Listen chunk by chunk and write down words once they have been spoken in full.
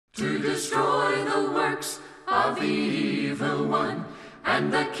to destroy the works of the evil one,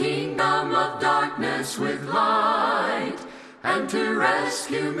 and the kingdom of darkness with light, and to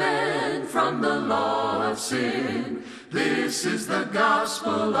rescue men from the law of sin. This is the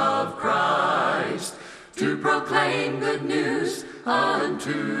gospel of Christ, to proclaim good news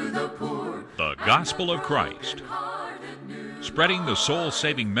unto the poor. The Gospel of Christ, spreading the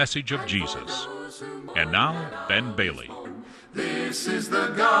soul-saving message of Jesus. And now, Ben Bailey. This is the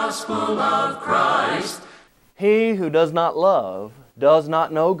gospel of Christ. He who does not love does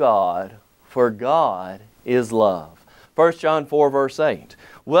not know God, for God is love. 1 John 4, verse 8.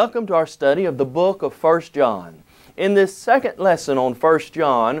 Welcome to our study of the book of 1 John. In this second lesson on 1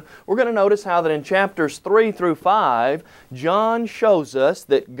 John, we're going to notice how that in chapters 3 through 5, John shows us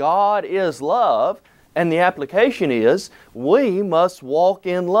that God is love, and the application is, we must walk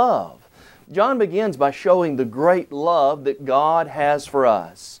in love. John begins by showing the great love that God has for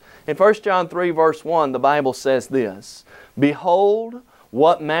us. In 1 John 3, verse 1, the Bible says this, Behold,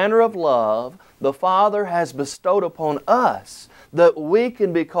 what manner of love the Father has bestowed upon us, that we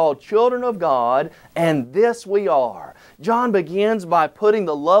can be called children of God, and this we are. John begins by putting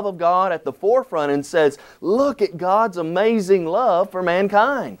the love of God at the forefront and says, look at God's amazing love for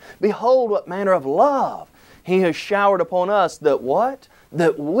mankind. Behold what manner of love He has showered upon us, that what?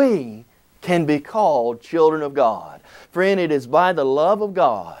 That we can be called children of God. Friend, it is by the love of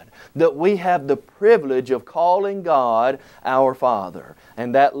God that we have the privilege of calling God our Father.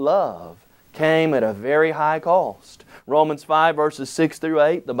 And that love came at a very high cost. Romans 5 verses 6 through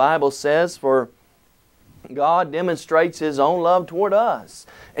 8, the Bible says, For God demonstrates His own love toward us,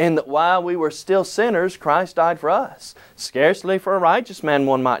 and that while we were still sinners, Christ died for us. Scarcely for a righteous man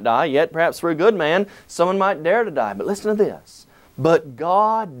one might die, yet perhaps for a good man someone might dare to die. But listen to this. But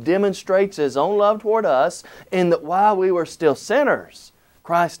God demonstrates His own love toward us, in that while we were still sinners,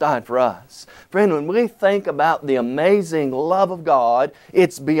 Christ died for us. Friend, when we think about the amazing love of God,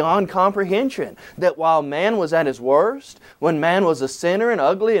 it's beyond comprehension. That while man was at his worst, when man was a sinner and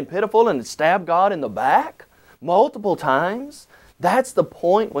ugly and pitiful and had stabbed God in the back multiple times, that's the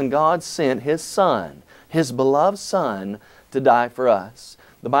point when God sent His Son, His beloved Son, to die for us.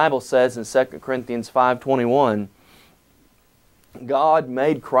 The Bible says in 2 Corinthians 5:21, God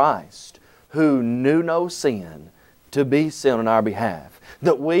made Christ, who knew no sin, to be sin on our behalf,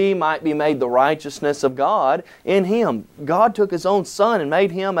 that we might be made the righteousness of God in Him. God took His own Son and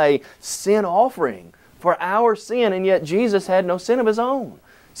made Him a sin offering for our sin, and yet Jesus had no sin of His own.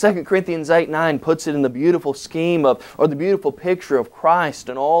 2 Corinthians 8:9 puts it in the beautiful scheme of, or the beautiful picture of Christ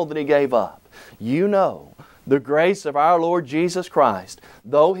and all that He gave up. You know the grace of our Lord Jesus Christ,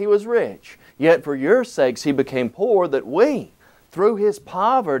 though He was rich, yet for your sakes He became poor, that we, through His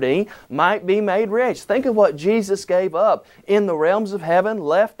poverty, might be made rich. Think of what Jesus gave up in the realms of heaven,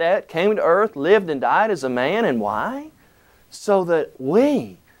 left that, came to earth, lived and died as a man. And why? So that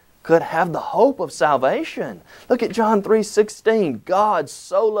we could have the hope of salvation. Look at John 3:16. God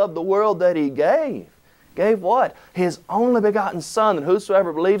so loved the world that He gave. Gave what? His only begotten Son, that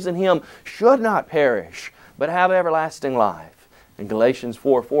whosoever believes in Him should not perish, but have everlasting life. And Galatians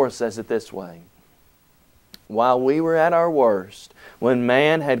 4:4 says it this way. While we were at our worst, when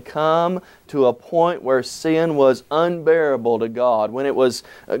man had come to a point where sin was unbearable to God, when it was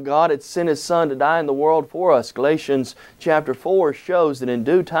God had sent His Son to die in the world for us, Galatians chapter 4 shows that in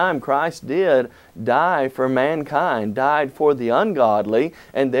due time Christ did die for mankind, died for the ungodly,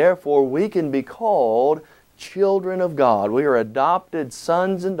 and therefore we can be called children of God. We are adopted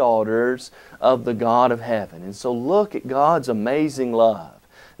sons and daughters of the God of heaven. And so look at God's amazing love.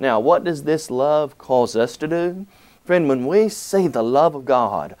 Now, what does this love cause us to do? Friend, when we see the love of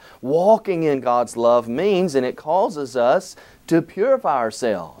God, walking in God's love means, and it causes us to purify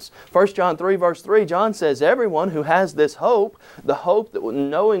ourselves. 1 John 3 verse 3, John says, everyone who has this hope, the hope that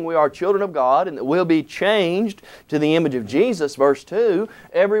knowing we are children of God and that we'll be changed to the image of Jesus, verse 2,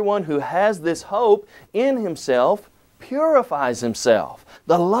 everyone who has this hope in himself purifies himself.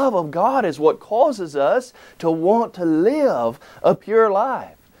 The love of God is what causes us to want to live a pure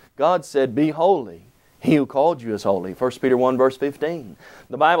life. God said, be holy. He who called you is holy. 1 Peter 1 verse 15.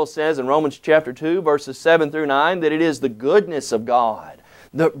 The Bible says in Romans chapter 2 verses 7 through 9 that it is the goodness of God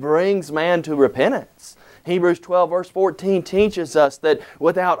that brings man to repentance. Hebrews 12 verse 14 teaches us that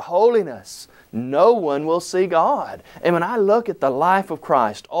without holiness no one will see God. And when I look at the life of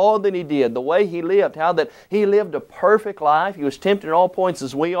Christ, all that He did, the way He lived, how that He lived a perfect life, He was tempted at all points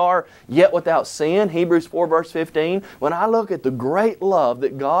as we are, yet without sin, Hebrews 4 verse 15, when I look at the great love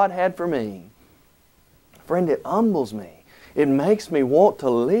that God had for me, friend, it humbles me. It makes me want to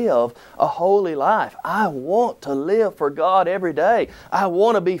live a holy life. I want to live for God every day. I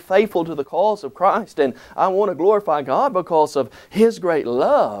want to be faithful to the cause of Christ, and I want to glorify God because of His great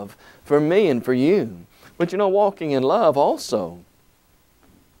love for me and for you. But you know, walking in love also,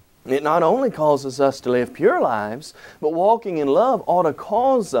 it not only causes us to live pure lives, but walking in love ought to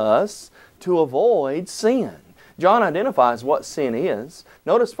cause us to avoid sin. John identifies what sin is.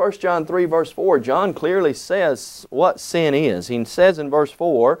 Notice 1 John 3 verse 4. John clearly says what sin is. He says in verse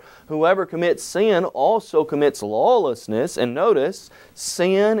 4, whoever commits sin also commits lawlessness. And notice,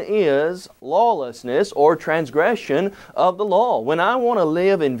 sin is lawlessness or transgression of the law. When I want to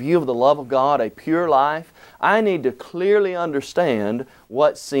live in view of the love of God, a pure life, I need to clearly understand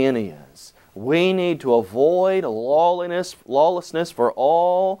what sin is. We need to avoid lawlessness, for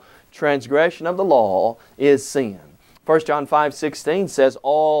all transgression of the law is sin. 1 John 5:16 says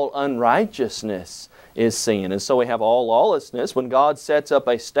all unrighteousness is sin. And so we have all lawlessness. When God sets up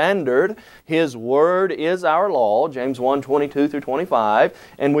a standard, His Word is our law, James 1:22 through 25,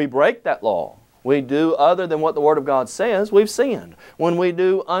 and we break that law. We do other than what the Word of God says, we've sinned. When we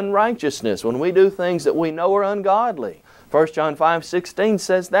do unrighteousness, when we do things that we know are ungodly, 1 John 5:16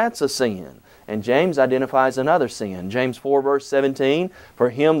 says that's a sin. And James identifies another sin. James 4 verse 17, for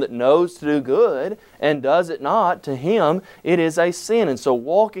him that knows to do good and does it not, to him it is a sin. And so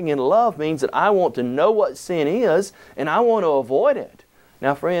walking in love means that I want to know what sin is and I want to avoid it.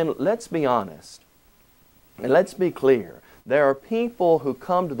 Now friend, let's be honest and let's be clear. There are people who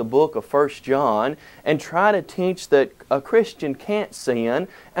come to the book of 1 John and try to teach that a Christian can't sin,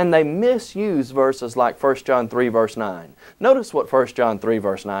 and they misuse verses like 1 John 3 verse 9. Notice what 1 John 3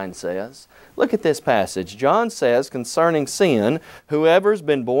 verse 9 says. Look at this passage. John says concerning sin, whoever's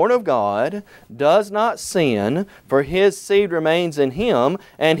been born of God does not sin, for his seed remains in him,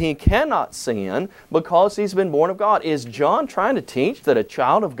 and he cannot sin because he's been born of God. Is John trying to teach that a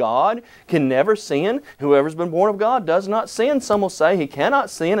child of God can never sin? Whoever's been born of God does not sin. Some will say he cannot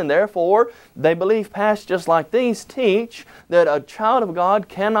sin, and therefore they believe passages like these teach that a child of God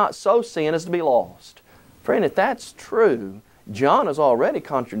cannot so sin as to be lost. Friend, if that's true, John has already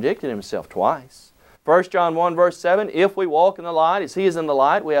contradicted himself twice. 1 John 1 verse 7, if we walk in the light as He is in the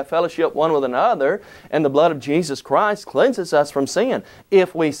light, we have fellowship one with another, and the blood of Jesus Christ cleanses us from sin.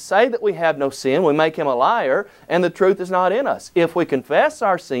 If we say that we have no sin, we make Him a liar, and the truth is not in us. If we confess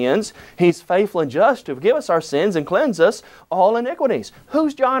our sins, He's faithful and just to forgive us our sins and cleanse us all iniquities.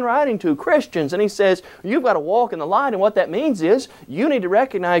 Who's John writing to? Christians. And he says, you've got to walk in the light, and what that means is you need to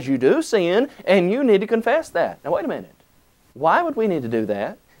recognize you do sin, and you need to confess that. Now wait a minute. Why would we need to do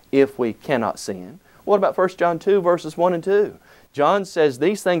that if we cannot sin? What about 1 John 2 verses 1 and 2? John says,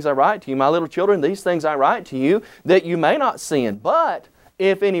 these things I write to you, my little children, these things I write to you, that you may not sin. But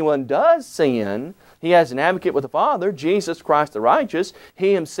if anyone does sin, he has an advocate with the Father, Jesus Christ the righteous.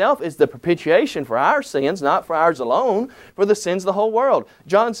 He Himself is the propitiation for our sins, not for ours alone, for the sins of the whole world.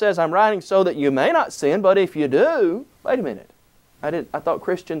 John says, I'm writing so that you may not sin, but if you do, wait a minute, I thought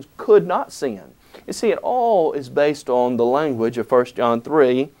Christians could not sin. You see, it all is based on the language of 1 John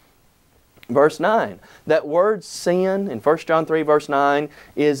 3 verse 9. That word sin in 1 John 3 verse 9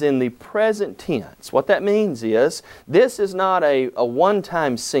 is in the present tense. What that means is, this is not a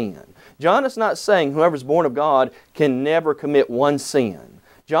one-time sin. John is not saying whoever's born of God can never commit one sin.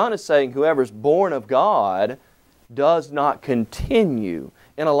 John is saying whoever's born of God does not continue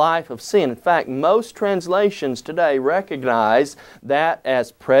in a life of sin. In fact, most translations today recognize that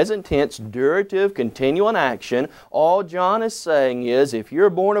as present tense, durative, continual action. All John is saying is, if you're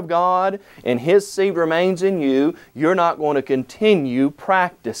born of God and His seed remains in you, you're not going to continue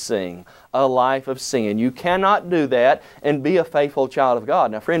practicing a life of sin. You cannot do that and be a faithful child of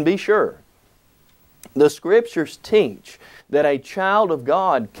God. Now friend, be sure, the Scriptures teach that a child of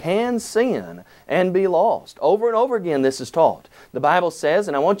God can sin and be lost. Over and over again this is taught. The Bible says,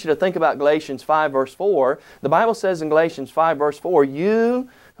 and I want you to think about Galatians 5 verse 4, the Bible says in Galatians 5 verse 4, you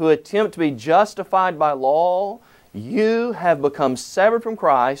who attempt to be justified by law, you have become severed from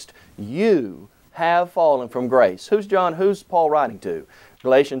Christ, you have fallen from grace. Who's Paul writing to?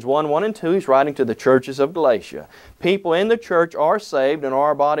 Galatians 1, 1 and 2, he's writing to the churches of Galatia. People in the church are saved and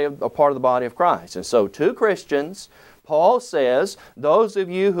are a part of the body of Christ. And so to Christians, Paul says, those of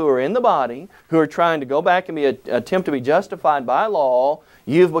you who are in the body, who are trying to go back and attempt to be justified by law,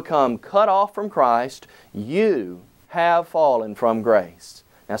 you've become cut off from Christ, you have fallen from grace.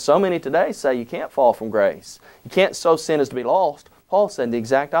 Now so many today say you can't fall from grace. You can't so sin as to be lost. Paul said the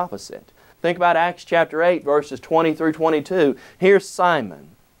exact opposite. Think about Acts chapter 8 verses 20 through 22. Here's Simon.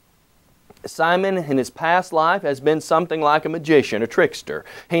 Simon in his past life has been something like a magician, a trickster.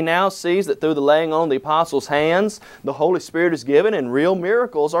 He now sees that through the laying on of the apostles' hands, the Holy Spirit is given and real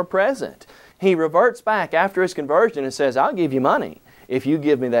miracles are present. He reverts back after his conversion and says, I'll give you money if you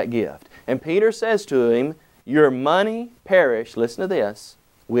give me that gift. And Peter says to him, your money perish, listen to this,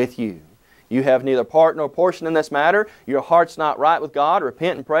 with you. You have neither part nor portion in this matter. Your heart's not right with God.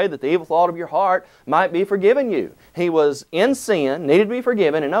 Repent and pray that the evil thought of your heart might be forgiven you. He was in sin, needed to be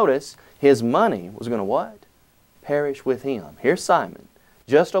forgiven, and notice, his money was going to what? Perish with him. Here's Simon.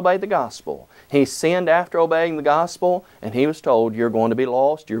 Just obeyed the gospel. He sinned after obeying the gospel, and he was told, you're going to be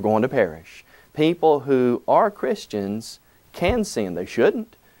lost, you're going to perish. People who are Christians can sin. They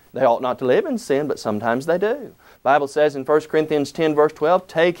shouldn't. They ought not to live in sin, but sometimes they do. The Bible says in 1 Corinthians 10 verse 12,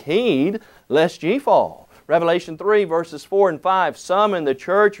 take heed lest ye fall. Revelation 3 verses 4 and 5, some in the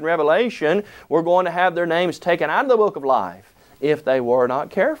church in Revelation were going to have their names taken out of the book of life if they were not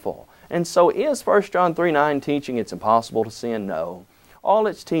careful. And so is 1 John 3:9 teaching it's impossible to sin? No. All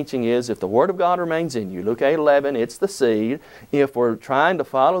it's teaching is if the Word of God remains in you, Luke 8:11, it's the seed. If we're trying to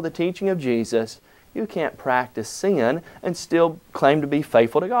follow the teaching of Jesus, you can't practice sin and still claim to be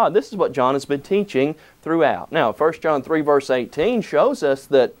faithful to God. This is what John has been teaching throughout. Now, 1 John 3 verse 18 shows us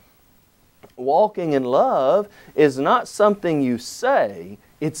that walking in love is not something you say,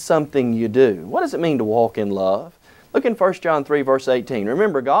 it's something you do. What does it mean to walk in love? Look in 1 John 3 verse 18.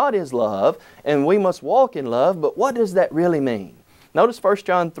 Remember, God is love and we must walk in love, but what does that really mean? Notice 1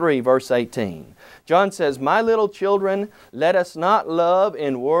 John 3 verse 18. John says, my little children, let us not love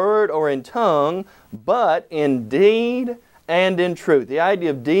in word or in tongue, but in deed and in truth. The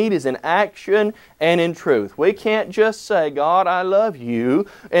idea of deed is in action and in truth. We can't just say, God, I love you,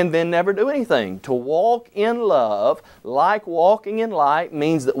 and then never do anything. To walk in love, like walking in light,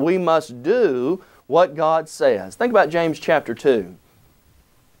 means that we must do what God says. Think about James chapter 2.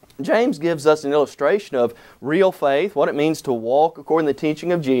 James gives us an illustration of real faith, what it means to walk according to the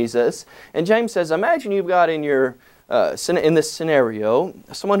teaching of Jesus. And James says, imagine you've got in this scenario,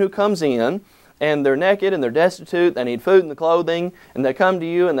 someone who comes in and they're naked and they're destitute, they need food and the clothing, and they come to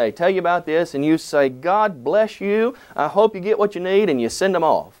you and they tell you about this, and you say, God bless you, I hope you get what you need, and you send them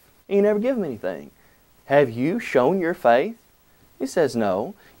off. And you never give them anything. Have you shown your faith? He says,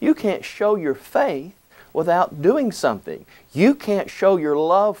 no. You can't show your faith without doing something. You can't show your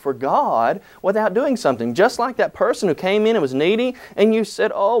love for God without doing something. Just like that person who came in and was needy, and you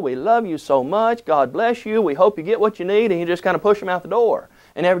said, oh, we love you so much, God bless you, we hope you get what you need, and you just kind of push them out the door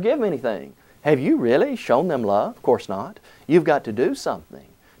and never give them anything. Have you really shown them love? Of course not. You've got to do something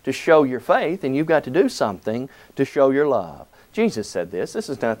to show your faith, and you've got to do something to show your love. Jesus said this. This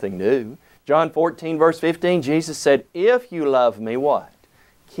is nothing new. John 14 verse 15, Jesus said, if you love me, what?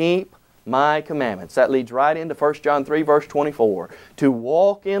 Keep my commandments. That leads right into 1 John 3 verse 24. To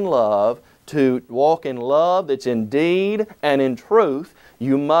walk in love that's in deed and in truth,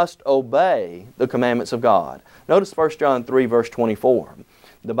 you must obey the commandments of God. Notice 1 John 3 verse 24.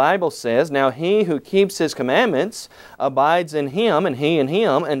 The Bible says, now he who keeps His commandments abides in Him, and He in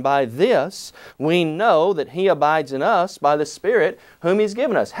him, and by this we know that He abides in us by the Spirit whom He's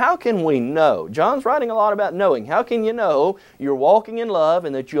given us. How can we know? John's writing a lot about knowing. How can you know you're walking in love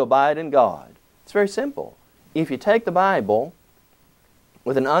and that you abide in God? It's very simple. If you take the Bible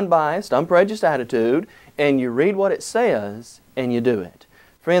with an unbiased, unprejudiced attitude, and you read what it says, and you do it.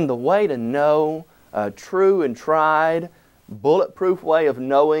 Friend, the way to know a true and tried, bulletproof way of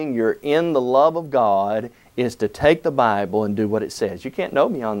knowing you're in the love of God is to take the Bible and do what it says. You can't know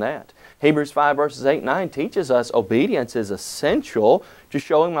beyond that. Hebrews 5 verses 8 and 9 teaches us obedience is essential to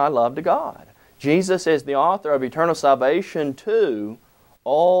showing my love to God. Jesus is the author of eternal salvation to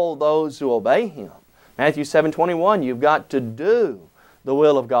all those who obey Him. Matthew 7:21, you've got to do the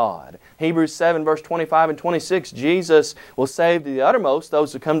will of God. Hebrews 7 verse 25 and 26, Jesus will save to the uttermost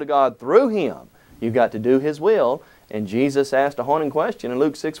those who come to God through Him. You've got to do His will. And Jesus asked a haunting question in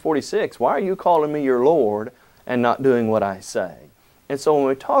Luke 6:46, why are you calling me your Lord and not doing what I say? And so when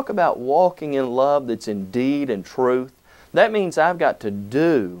we talk about walking in love that's in deed and truth, that means I've got to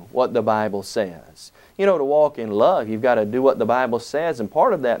do what the Bible says. You know, to walk in love, you've got to do what the Bible says, and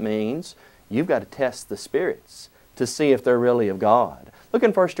part of that means you've got to test the spirits to see if they're really of God. Look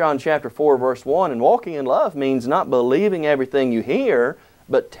in 1 John chapter 4 verse 1, and walking in love means not believing everything you hear,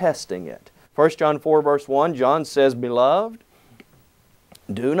 but testing it. 1 John 4 verse 1, John says, beloved,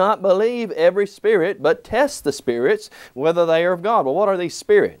 Do not believe every spirit, but test the spirits, whether they are of God. Well, what are these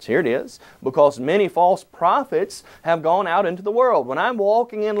spirits? Here it is. Because many false prophets have gone out into the world. When I'm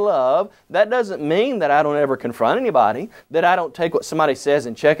walking in love, that doesn't mean that I don't ever confront anybody, that I don't take what somebody says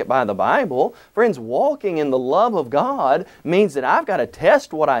and check it by the Bible. Friends, walking in the love of God means that I've got to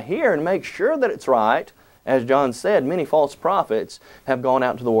test what I hear and make sure that it's right. As John said, many false prophets have gone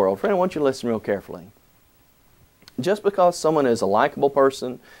out into the world. Friend, I want you to listen real carefully. Just because someone is a likable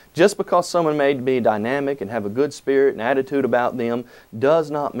person, just because someone may be dynamic and have a good spirit and attitude about them,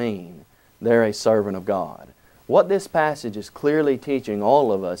 does not mean they're a servant of God. What this passage is clearly teaching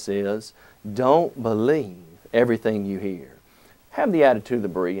all of us is, don't believe everything you hear. Have the attitude of the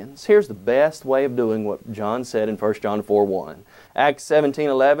Bereans. Here's the best way of doing what John said in 1 John 4:1. Acts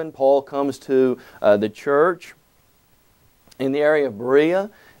 17:11, Paul comes to the church in the area of Berea,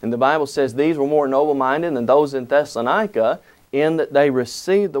 and the Bible says these were more noble-minded than those in Thessalonica, in that they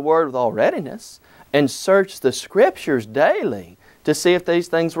received the word with all readiness and searched the Scriptures daily to see if these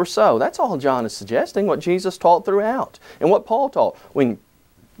things were so. That's all John is suggesting, what Jesus taught throughout and what Paul taught. When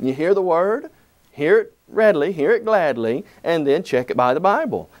you hear the word, hear it readily, hear it gladly, and then check it by the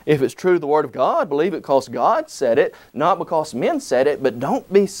Bible. If it's true the Word of God, believe it because God said it, not because men said it, but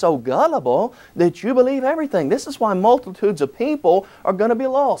don't be so gullible that you believe everything. This is why multitudes of people are going to be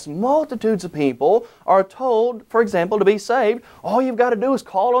lost. Multitudes of people are told, for example, to be saved, all you've got to do is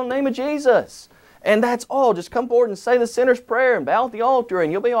call on the name of Jesus. And that's all. Just come forward and say the sinner's prayer and bow at the altar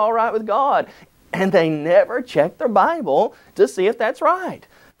and you'll be all right with God. And they never check their Bible to see if that's right.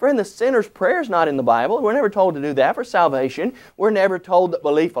 Friend, the sinner's prayer is not in the Bible. We're never told to do that for salvation. We're never told that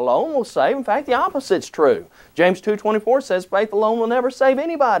belief alone will save. In fact, the opposite's true. James 2:24 says faith alone will never save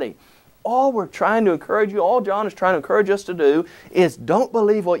anybody. All we're trying to encourage you, all John is trying to encourage us to do is don't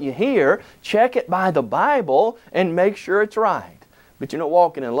believe what you hear, check it by the Bible, and make sure it's right. But you know,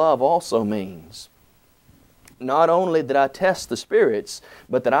 walking in love also means not only that I test the spirits,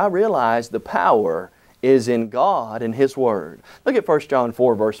 but that I realize the power is in God and His Word. Look at 1 John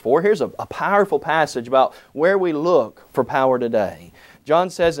 4 verse 4. Here's a powerful passage about where we look for power today.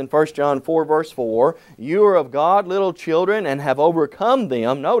 John says in 1 John 4 verse 4, you are of God, little children, and have overcome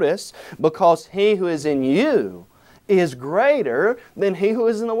them, notice, because He who is in you is greater than he who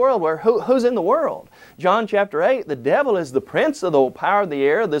is in the world. Who's in the world? John chapter 8, the devil is the prince of the power of the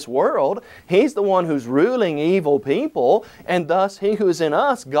air of this world. He's the one who's ruling evil people, and thus He who is in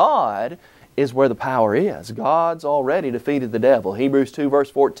us, God, is where the power is. God's already defeated the devil. Hebrews 2 verse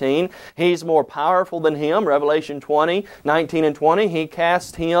 14, He's more powerful than him. Revelation 20, 19 and 20, He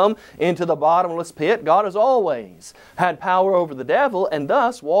cast him into the bottomless pit. God has always had power over the devil, and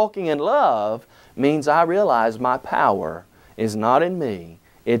thus walking in love means I realize my power is not in me,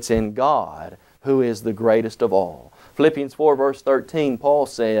 it's in God, who is the greatest of all. Philippians 4 verse 13, Paul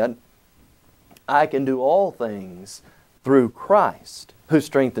said, I can do all things through Christ who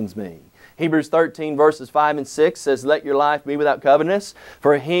strengthens me. Hebrews 13 verses 5 and 6 says, let your life be without covetousness,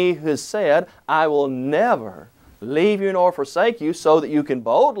 for He has said, I will never leave you nor forsake you, so that you can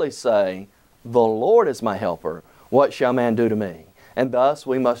boldly say, the Lord is my helper. What shall man do to me? And thus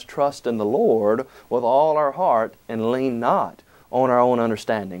we must trust in the Lord with all our heart and lean not on our own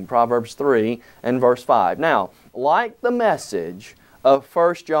understanding. Proverbs 3 and verse 5. Now, like the message of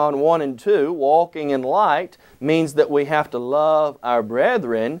 1 John 1 and 2, walking in light means that we have to love our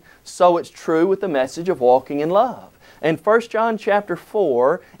brethren, so it's true with the message of walking in love. In 1 John chapter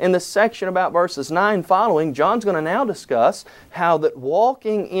 4, in the section about verses 9 following, John's going to now discuss how that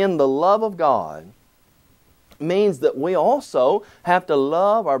walking in the love of God means that we also have to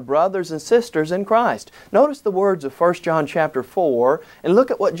love our brothers and sisters in Christ. Notice the words of 1 John chapter 4, and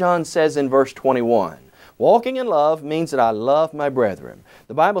look at what John says in verse 21. Walking in love means that I love my brethren.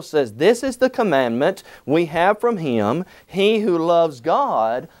 The Bible says, this is the commandment we have from Him. He who loves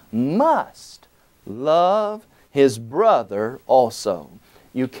God must love his brother also.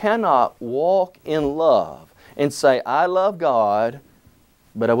 You cannot walk in love and say, I love God,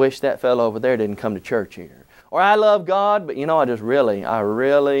 but I wish that fellow over there didn't come to church here. Or I love God, but you know, I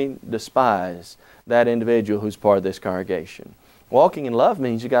really despise that individual who's part of this congregation. Walking in love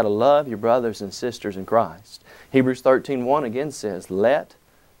means you got to love your brothers and sisters in Christ. Hebrews 13:1 again says, let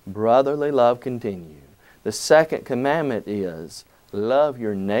brotherly love continue. The second commandment is, love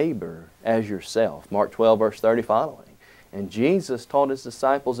your neighbor as yourself. Mark 12 verse 30 following. And Jesus taught His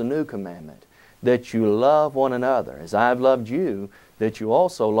disciples a new commandment, that you love one another. As I've loved you, that you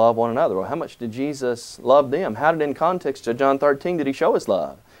also love one another. Well, how much did Jesus love them? How did, in context to John 13, did He show His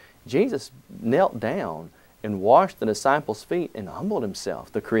love? Jesus knelt down and washed the disciples' feet and humbled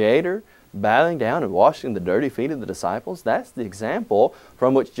Himself. The Creator, bowing down and washing the dirty feet of the disciples. That's the example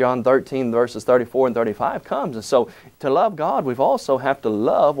from which John 13 verses 34 and 35 comes. And so to love God, we've also have to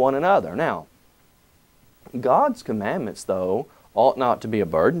love one another. Now, God's commandments, though, ought not to be a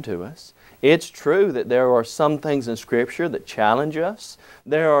burden to us. It's true that there are some things in Scripture that challenge us.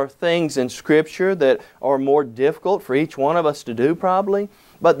 There are things in Scripture that are more difficult for each one of us to do probably.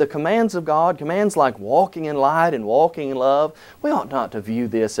 But the commands of God, commands like walking in light and walking in love, we ought not to view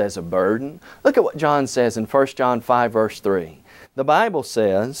this as a burden. Look at what John says in 1 John 5 verse 3. The Bible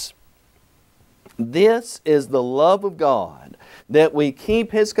says, "This is the love of God, that we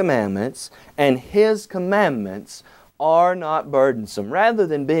keep His commandments, and His commandments are not burdensome." Rather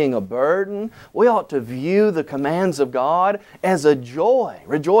than being a burden, we ought to view the commands of God as a joy.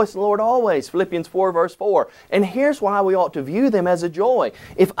 Rejoice in the Lord always, Philippians 4 verse 4. And here's why we ought to view them as a joy.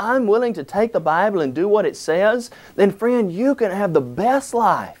 If I'm willing to take the Bible and do what it says, then friend, you can have the best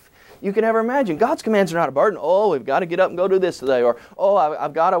life you can ever imagine. God's commands are not a burden. Oh, we've got to get up and go do this today. Or, oh,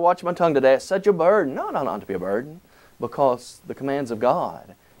 I've got to watch my tongue today. It's such a burden. No, not to be a burden. Because the commands of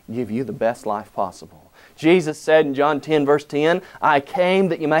God give you the best life possible. Jesus said in John 10 verse 10, "I came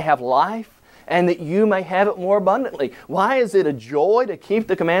that you may have life and that you may have it more abundantly." Why is it a joy to keep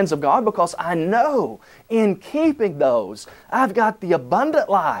the commands of God? Because I know in keeping those, I've got the abundant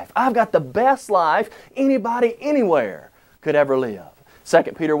life. I've got the best life anybody anywhere could ever live.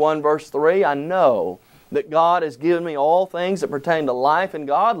 2 Peter 1 verse 3, "I know that God has given me all things that pertain to life and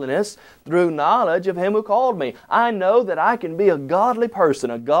godliness through knowledge of Him who called me." I know that I can be a godly person,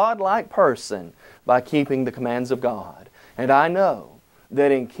 a God-like person, by keeping the commands of God. And I know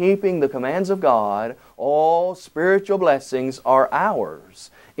that in keeping the commands of God, all spiritual blessings are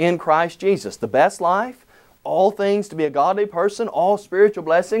ours in Christ Jesus. The best life, all things to be a godly person, all spiritual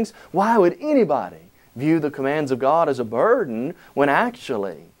blessings. Why would anybody view the commands of God as a burden when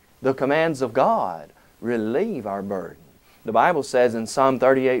actually the commands of God relieve our burden? The Bible says in Psalm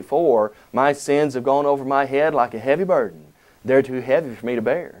 38:4, "My sins have gone over my head like a heavy burden. They're too heavy for me to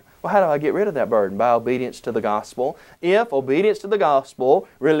bear." Well, how do I get rid of that burden? By obedience to the gospel. If obedience to the gospel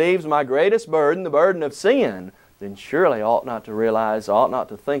relieves my greatest burden, the burden of sin, then surely I ought not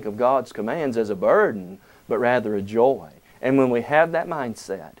to think of God's commands as a burden, but rather a joy. And when we have that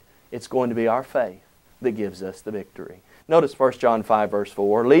mindset, it's going to be our faith that gives us the victory. Notice 1 John 5 verse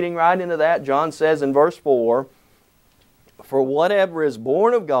 4. Leading right into that, John says in verse 4, "For whatever is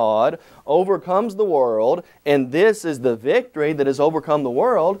born of God overcomes the world, and this is the victory that has overcome the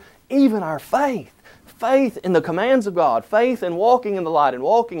world, even our faith." Faith in the commands of God, faith in walking in the light and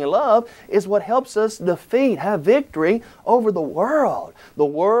walking in love is what helps us defeat, have victory over the world. The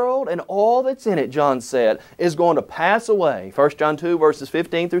world and all that's in it, John said, is going to pass away. 1 John 2 verses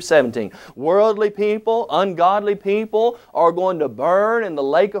 15 through 17. Worldly people, ungodly people are going to burn in the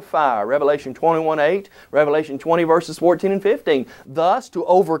lake of fire. Revelation 21:8, Revelation 20 verses 14 and 15. Thus, to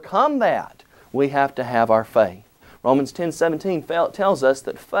overcome that, we have to have our faith. Romans 10:17 tells us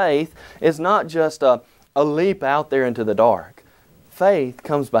that faith is not just a leap out there into the dark. Faith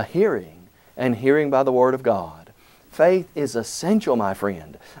comes by hearing, and hearing by the Word of God. Faith is essential, my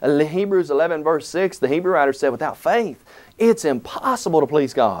friend. Hebrews 11 verse 6, the Hebrew writer said, "Without faith, it's impossible to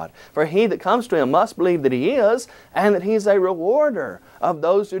please God. For he that comes to Him must believe that He is, and that He is a rewarder of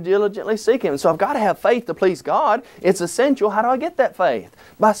those who diligently seek Him." So I've got to have faith to please God. It's essential. How do I get that faith?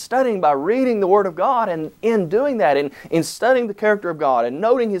 By studying, by reading the Word of God, and in doing that, in studying the character of God, and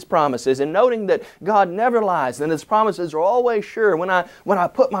noting His promises, and noting that God never lies, and His promises are always sure. When I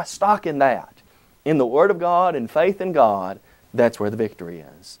put my stock in that, in the Word of God and faith in God, that's where the victory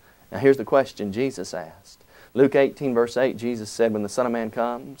is. Now here's the question Jesus asked. Luke 18 verse 8, Jesus said, "When the Son of Man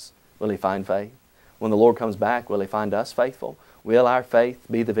comes, will He find faith? When the Lord comes back, will He find us faithful? Will our faith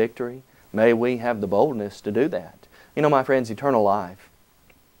be the victory?" May we have the boldness to do that. You know, my friends, eternal life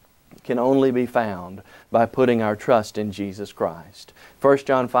can only be found by putting our trust in Jesus Christ. 1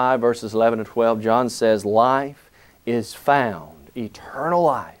 John 5 verses 11 and 12, John says, "Life is found, eternal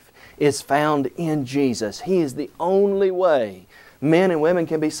life is found in Jesus." He is the only way men and women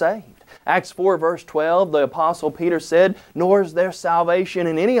can be saved. Acts 4 verse 12, the Apostle Peter said, "Nor is there salvation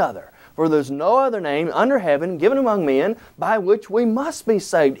in any other, for there's no other name under heaven given among men by which we must be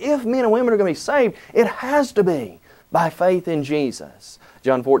saved." If men and women are going to be saved, it has to be by faith in Jesus.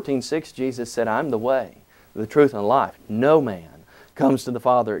 John 14:6, Jesus said, "I'm the way, the truth, and life. No man comes to the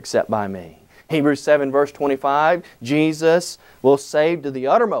Father except by me." Hebrews 7 verse 25, Jesus will save to the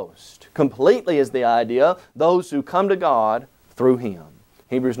uttermost, completely is the idea, those who come to God through Him.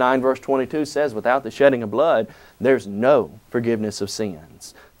 Hebrews 9 verse 22 says, "Without the shedding of blood, there's no forgiveness of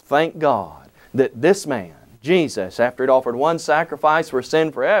sins." Thank God that this man, Jesus, after He'd offered one sacrifice for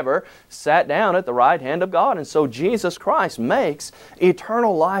sin forever, sat down at the right hand of God. And so Jesus Christ makes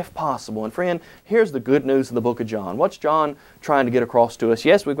eternal life possible. And friend, here's the good news of the book of John. What's John trying to get across to us?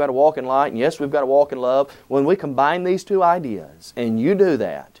 Yes, we've got to walk in light, and yes, we've got to walk in love. When we combine these two ideas, and you do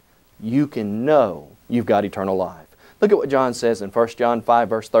that, you can know you've got eternal life. Look at what John says in 1 John 5,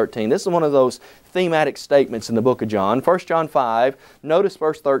 verse 13. This is one of those thematic statements in the book of John. 1 John 5, notice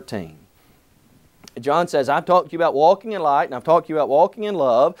verse 13. John says, I've talked to you about walking in light, and I've talked to you about walking in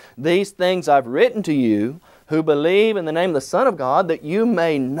love. These things I've written to you who believe in the name of the Son of God, that you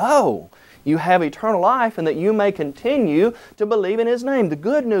may know you have eternal life and that you may continue to believe in His name. The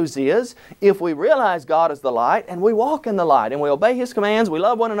good news is, if we realize God is the light and we walk in the light and we obey His commands, we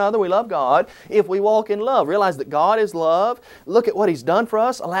love one another, we love God, if we walk in love, realize that God is love, look at what He's done for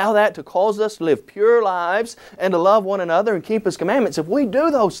us, allow that to cause us to live pure lives and to love one another and keep His commandments. If we do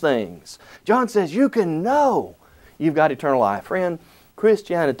those things, John says, you can know you've got eternal life. Friend,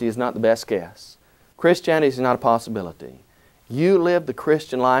 Christianity is not the best guess. Christianity is not a possibility. You live the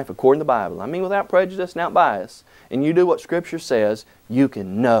Christian life according to the Bible, I mean without prejudice and without bias, and you do what Scripture says, you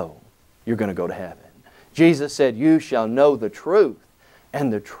can know you're going to go to heaven. Jesus said, you shall know the truth,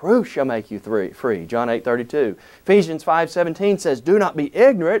 and the truth shall make you free. John 8:32. Ephesians 5:17 says, do not be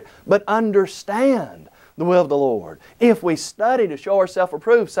ignorant, but understand the will of the Lord. If we study to show ourselves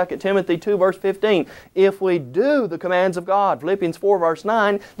approved, 2 Timothy 2 verse 15, if we do the commands of God, Philippians 4 verse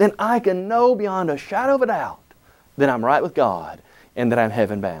 9, then I can know beyond a shadow of a doubt that I'm right with God and that I'm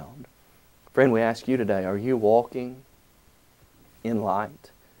heaven bound. Friend, we ask you today, are you walking in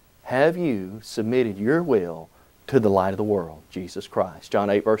light? Have you submitted your will to the light of the world, Jesus Christ? John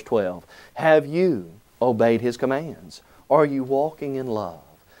 8 verse 12. Have you obeyed His commands? Are you walking in love?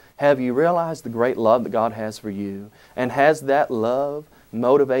 Have you realized the great love that God has for you? And has that love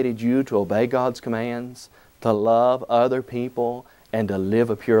motivated you to obey God's commands, to love other people, and to live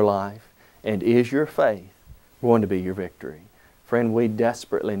a pure life? And is your faith going to be your victory? Friend, we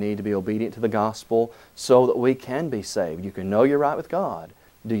desperately need to be obedient to the gospel so that we can be saved. You can know you're right with God.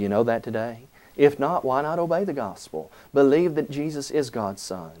 Do you know that today? If not, why not obey the gospel? Believe that Jesus is God's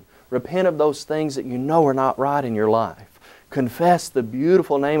Son. Repent of those things that you know are not right in your life. Confess the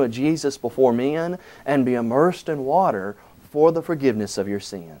beautiful name of Jesus before men and be immersed in water for the forgiveness of your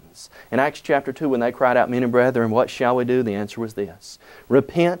sins. In Acts chapter 2, when they cried out, men and brethren, what shall we do? The answer was this: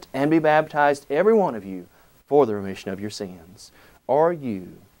 repent and be baptized, every one of you, for the remission of your sins. Are you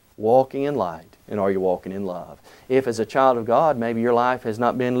walking in light, and are you walking in love? If as a child of God, maybe your life has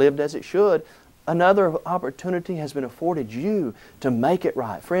not been lived as it should, another opportunity has been afforded you to make it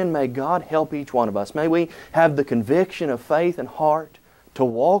right. Friend, may God help each one of us. May we have the conviction of faith and heart to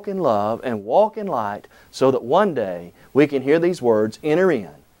walk in love and walk in light so that one day we can hear these words, enter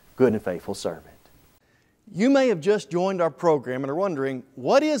in, good and faithful servant. You may have just joined our program and are wondering,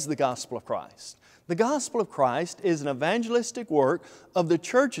 what is the Gospel of Christ? The Gospel of Christ is an evangelistic work of the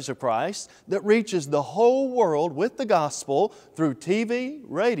churches of Christ that reaches the whole world with the gospel through TV,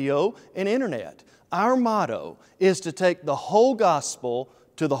 radio, and internet. Our motto is to take the whole gospel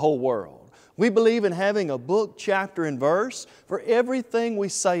to the whole world. We believe in having a book, chapter, and verse for everything we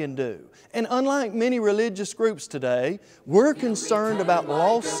say and do. And unlike many religious groups today, we're concerned about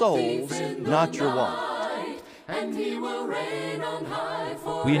lost souls, not your wallet.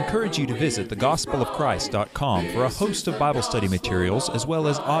 We encourage you to visit thegospelofchrist.com for a host of Bible study materials as well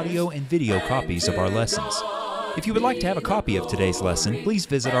as audio and video copies of our lessons. If you would like to have a copy of today's lesson, please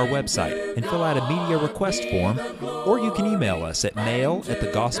visit our website and fill out a media request form, or you can email us at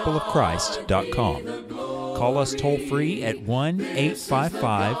mail@thegospelofchrist.com. Call us toll-free at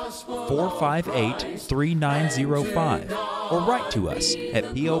 1-855-458-3905 or write to us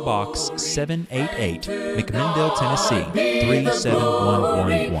at P.O. Box 788, McMinnville, Tennessee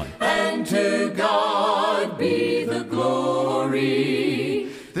 37111. And to God be the glory.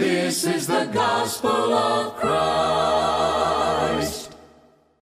 This is the gospel of Christ.